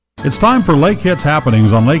It's time for Lake Hits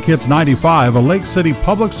Happenings on Lake Hits 95, a Lake City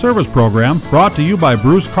public service program brought to you by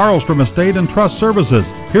Bruce Carlstrom Estate and Trust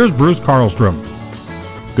Services. Here's Bruce Carlstrom.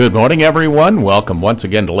 Good morning, everyone. Welcome once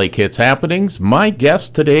again to Lake Hits Happenings. My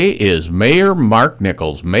guest today is Mayor Mark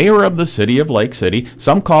Nichols, Mayor of the City of Lake City.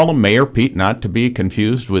 Some call him Mayor Pete, not to be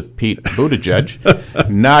confused with Pete Buttigieg,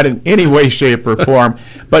 not in any way, shape, or form.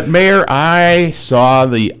 But Mayor, I saw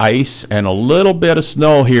the ice and a little bit of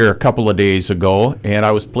snow here a couple of days ago, and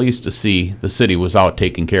I was pleased to see the city was out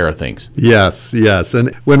taking care of things. Yes.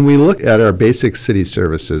 And when we look at our basic city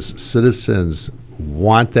services, citizens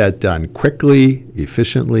want that done quickly,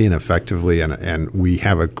 efficiently, and effectively, and we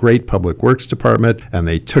have a great public works department, and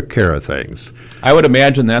they took care of things. I would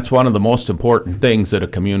imagine that's one of the most important things that a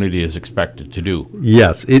community is expected to do.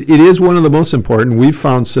 Yes, it is one of the most important. We've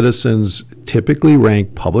found citizens typically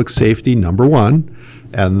rank public safety number one,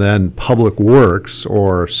 and then public works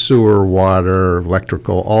or sewer, water,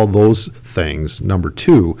 electrical, all those things, number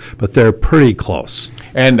two, but they're pretty close.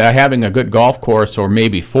 And having a good golf course, or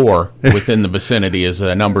maybe four, within the vicinity is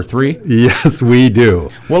number three? Yes, we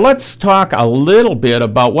do. Well, let's talk a little bit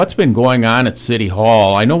about what's been going on at City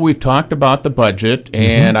Hall. I know we've talked about the budget,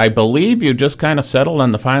 and I believe you just kind of settled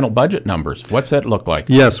on the final budget numbers. What's that look like?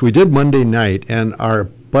 Yes, we did Monday night, and our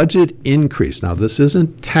budget increase, now this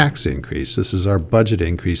isn't tax increase, this is our budget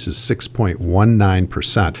increase, is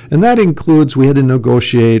 6.19%. And that includes, we had to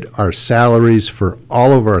negotiate our salaries for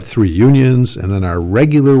all of our three unions and then our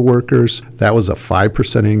regular workers. That was a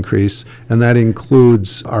 5% increase. And that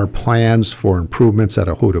includes our plans for improvements at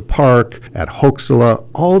Ohuta Park, at Hoaxilla,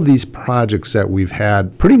 all these projects that we've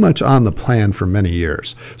had pretty much on the plan for many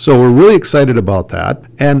years. So we're really excited about that.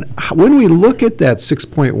 And when we look at that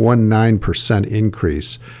 6.19%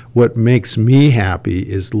 increase, what makes me happy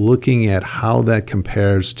is looking at how that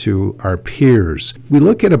compares to our peers. We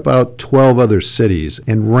look at about 12 other cities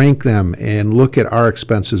and rank them and look at our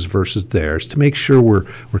expenses versus theirs to make sure we're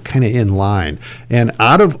kind of in line. And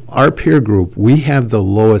out of our peer group, we have the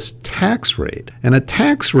lowest tax rate. And a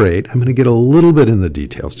tax rate, I'm going to get a little bit in the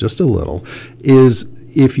details, just a little, is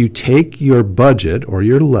if you take your budget or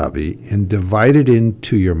your levy and divide it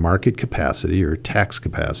into your market capacity or tax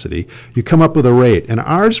capacity, you come up with a rate. And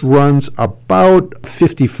ours runs about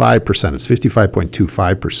 55%. It's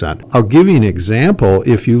 55.25%. I'll give you an example.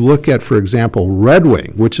 If you look at, for example, Red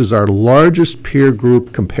Wing, which is our largest peer group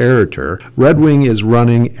comparator, Red Wing is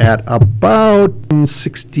running at about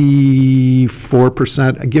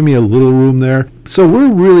 64%. Give me a little room there. So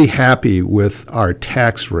we're really happy with our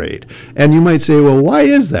tax rate. And you might say, well, why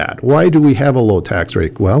is that? Why do we have a low tax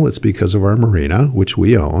rate? Well, it's because of our marina, which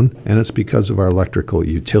we own, and it's because of our electrical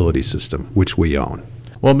utility system, which we own.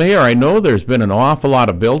 Well, Mayor, I know there's been an awful lot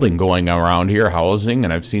of building going around here, housing,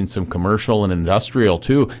 and I've seen some commercial and industrial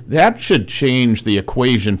too. That should change the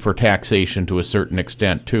equation for taxation to a certain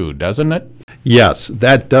extent too, doesn't it? Yes,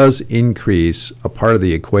 that does increase a part of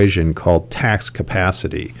the equation called tax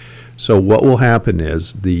capacity. So what will happen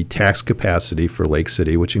is the tax capacity for Lake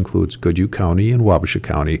City, which includes Goodhue County and Wabasha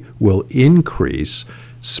County, will increase,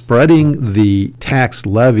 spreading the tax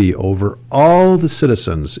levy over all the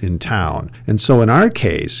citizens in town. And so in our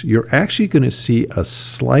case, you're actually going to see a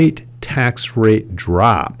slight tax rate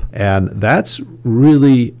drop. And that's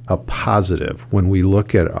really a positive when we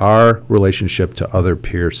look at our relationship to other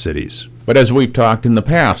peer cities. But as we've talked in the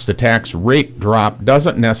past, a tax rate drop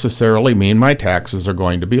doesn't necessarily mean my taxes are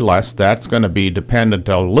going to be less. That's going to be dependent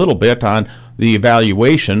a little bit on the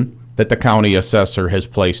evaluation that the county assessor has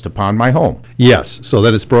placed upon my home. Yes, so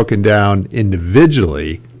that is broken down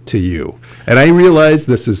individually to you. And I realize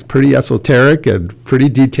this is pretty esoteric and pretty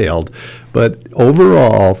detailed, but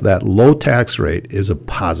overall, that low tax rate is a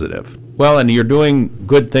positive. Well, and you're doing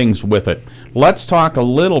good things with it. Let's talk a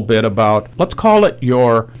little bit about, let's call it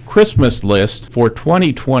your Christmas list for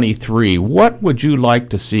 2023. What would you like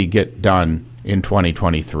to see get done in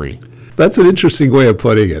 2023? That's an interesting way of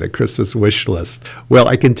putting it, a Christmas wish list. Well,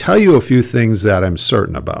 I can tell you a few things that I'm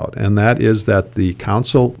certain about, and that is that the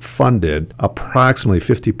council funded approximately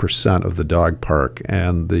 50% of the dog park,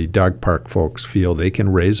 and the dog park folks feel they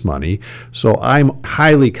can raise money. So I'm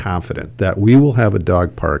highly confident that we will have a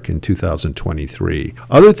dog park in 2023.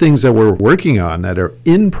 Other things that we're working on that are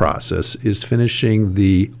in process is finishing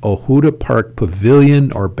the Ohuta Park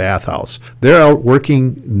Pavilion or bathhouse. They're out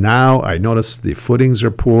working now. I noticed the footings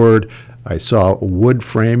are poured. I saw wood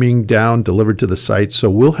framing down delivered to the site, so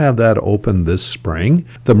we'll have that open this spring.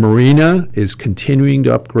 The marina is continuing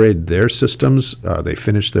to upgrade their systems. They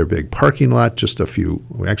finished their big parking lot just a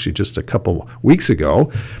couple weeks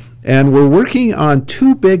ago. And we're working on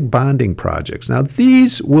 2 big bonding projects. Now,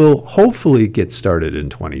 these will hopefully get started in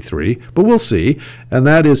 23, but we'll see. And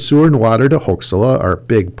that is Sewer and Water to Hoaxilla, our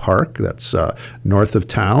big park that's north of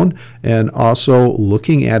town, and also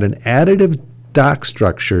looking at an additive dock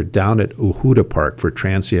structure down at Uhuta Park for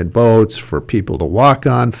transient boats, for people to walk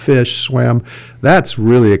on, fish, swim. That's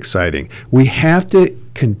really exciting. We have to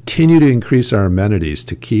continue to increase our amenities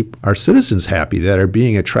to keep our citizens happy that are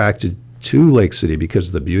being attracted to Lake City because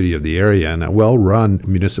of the beauty of the area and a well-run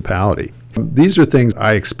municipality. These are things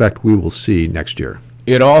I expect we will see next year.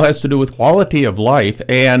 It all has to do with quality of life,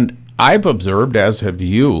 and I've observed, as have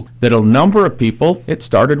you, that a number of people, it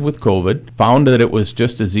started with COVID, found that it was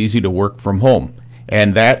just as easy to work from home.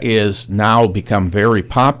 And that is now become very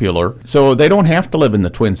popular. So they don't have to live in the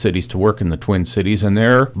Twin Cities to work in the Twin Cities, and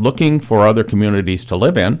they're looking for other communities to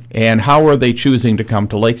live in. And how are they choosing to come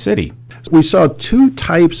to Lake City? We saw 2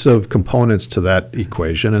 types of components to that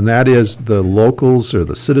equation, and that is the locals or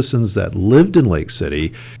the citizens that lived in Lake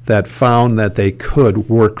City that found that they could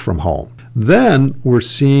work from home. Then we're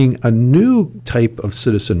seeing a new type of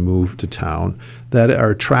citizen move to town that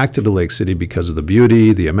are attracted to Lake City because of the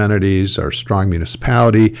beauty, the amenities, our strong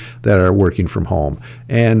municipality, that are working from home.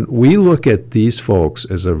 And we look at these folks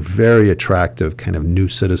as a very attractive kind of new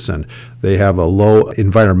citizen. They have a low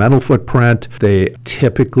environmental footprint. They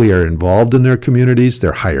typically are involved in their communities.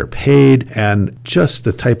 They're higher paid, and just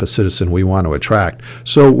the type of citizen we want to attract.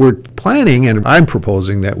 So we're planning, and I'm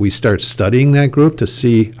proposing that we start studying that group to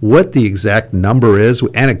see what the exact number is.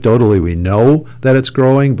 Anecdotally, we know that it's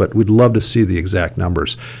growing, but we'd love to see the exact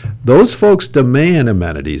numbers. Those folks demand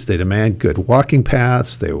amenities. They demand good walking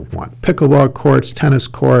paths. They want pickleball courts, tennis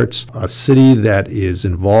courts, a city that is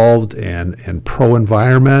involved and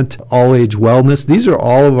pro-environment, all-age wellness. These are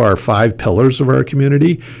all of our 5 pillars of our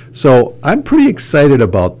community. So I'm pretty excited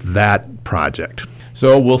about that project.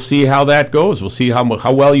 So we'll see how that goes. We'll see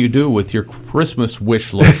how well you do with your Christmas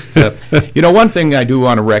wish list. One thing I do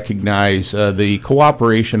want to recognize, the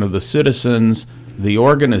cooperation of the citizens, the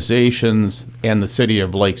organizations, and the city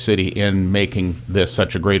of Lake City in making this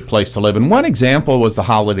such a great place to live. And one example was the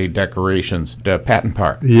holiday decorations at Patton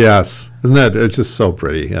Park. Yes, isn't that, it's just so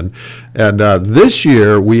pretty. And this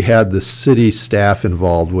year we had the city staff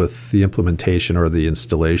involved with the implementation or the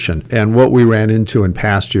installation. And what we ran into in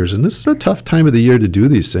past years, and this is a tough time of the year to do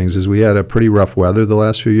these things, is we had a pretty rough weather the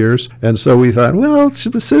last few years. And so we thought, well,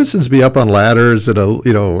 should the citizens be up on ladders at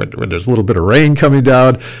when there's a little bit of rain coming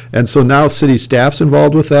down? And so now city staff's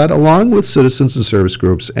involved with that, along with citizens and service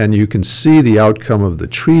groups, and you can see the outcome of the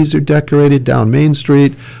trees are decorated down Main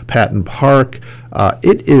Street, Patton Park.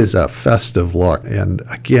 It is a festive look, and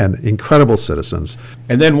again, incredible citizens.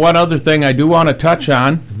 And then one other thing I do want to touch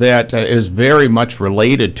on that is very much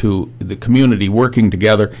related to the community working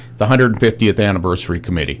together, the 150th Anniversary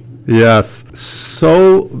Committee. Yes,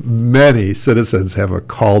 so many citizens have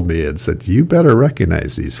called me and said, you better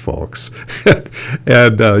recognize these folks,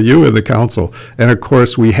 and you and the council. And of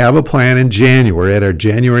course, we have a plan in January, at our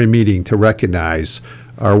January meeting, to recognize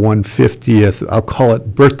our 150th, I'll call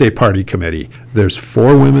it birthday party committee. There's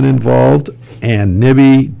 4 women involved: Ann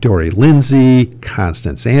Nibby, Dory Lindsay,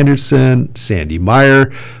 Constance Anderson, Sandy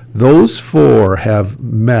Meyer. Those 4 have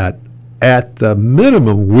met at the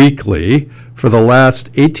minimum weekly for the last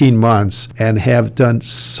 18 months and have done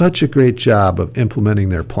such a great job of implementing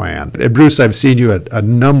their plan. And Bruce, I've seen you at a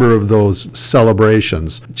number of those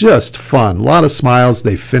celebrations. Just fun, a lot of smiles.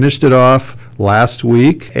 They finished it off last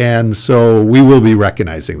week, and so we will be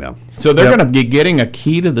recognizing them. So they're going to be getting a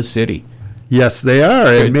key to the city. Yes, they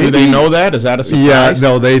are. And do they know that? Is that a surprise? Yeah,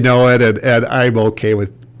 no, they know it, and I'm okay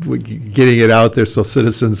with getting it out there so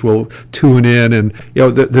citizens will tune in. And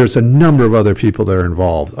there's a number of other people that are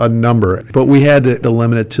involved, but we had to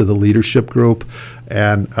limit it to the leadership group,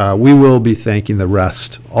 and we will be thanking the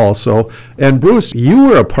rest also. And Bruce, you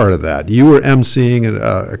were a part of that. You were emceeing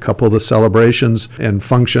a couple of the celebrations and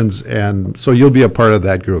functions, and so you'll be a part of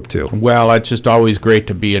that group too. Well, it's just always great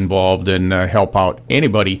to be involved and help out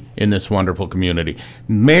anybody in this wonderful community.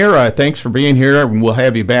 Mayor, thanks for being here. We'll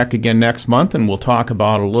have you back again next month, and we'll talk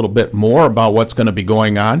about a little bit more about what's going to be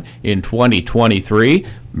going on in 2023.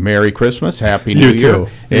 Merry Christmas, Happy New Year, too.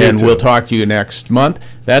 And we'll talk to you next month.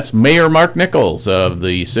 That's Mayor Mark Nichols of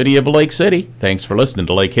the City of Lake City. Thanks for listening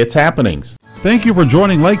to Lake Hits Happenings. Thank you for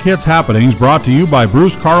joining Lake Hits Happenings, brought to you by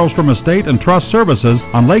Bruce Carlstrom Estate and Trust Services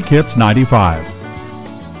on Lake Hits 95.